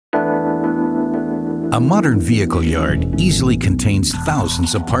A modern vehicle yard easily contains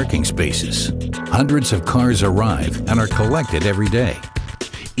thousands of parking spaces. Hundreds of cars arrive and are collected every day.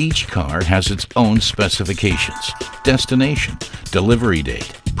 Each car has its own specifications, destination, delivery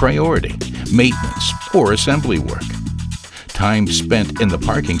date, priority, maintenance, or assembly work. Time spent in the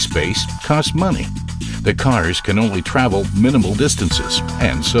parking space costs money. The cars can only travel minimal distances,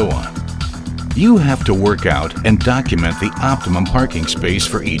 and so on. You have to work out and document the optimum parking space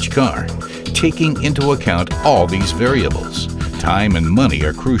for each car, taking into account all these variables. Time and money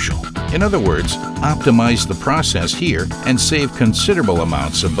are crucial. In other words, optimize the process here and save considerable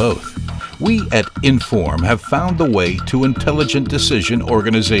amounts of both. We at Inform have found the way to intelligent decision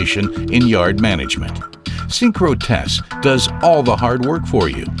organization in yard management. SyncroTESS does all the hard work for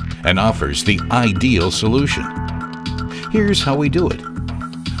you and offers the ideal solution. Here's how we do it.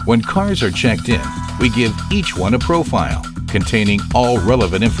 When cars are checked in, we give each one a profile containing all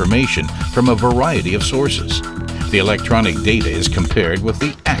relevant information from a variety of sources. The electronic data is compared with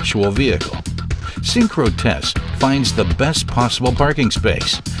the actual vehicle. SyncroTESS finds the best possible parking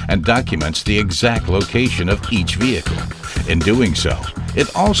space and documents the exact location of each vehicle. In doing so,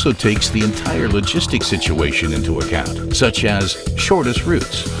 it also takes the entire logistics situation into account, such as shortest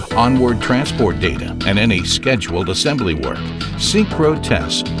routes, onward transport data, and any scheduled assembly work.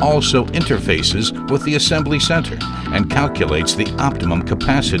 SyncroTESS also interfaces with the assembly center and calculates the optimum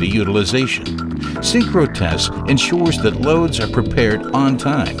capacity utilization. SyncroTESS ensures that loads are prepared on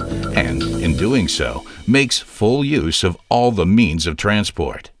time and, in doing so, makes full use of all the means of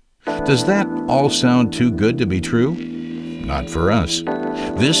transport. Does that all sound too good to be true? Not for us.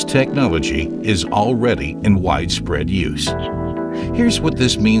 This technology is already in widespread use. Here's what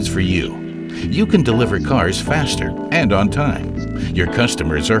this means for you. You can deliver cars faster and on time. Your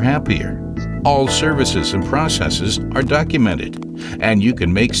customers are happier. All services and processes are documented, and you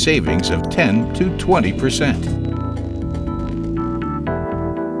can make savings of 10 to 20%.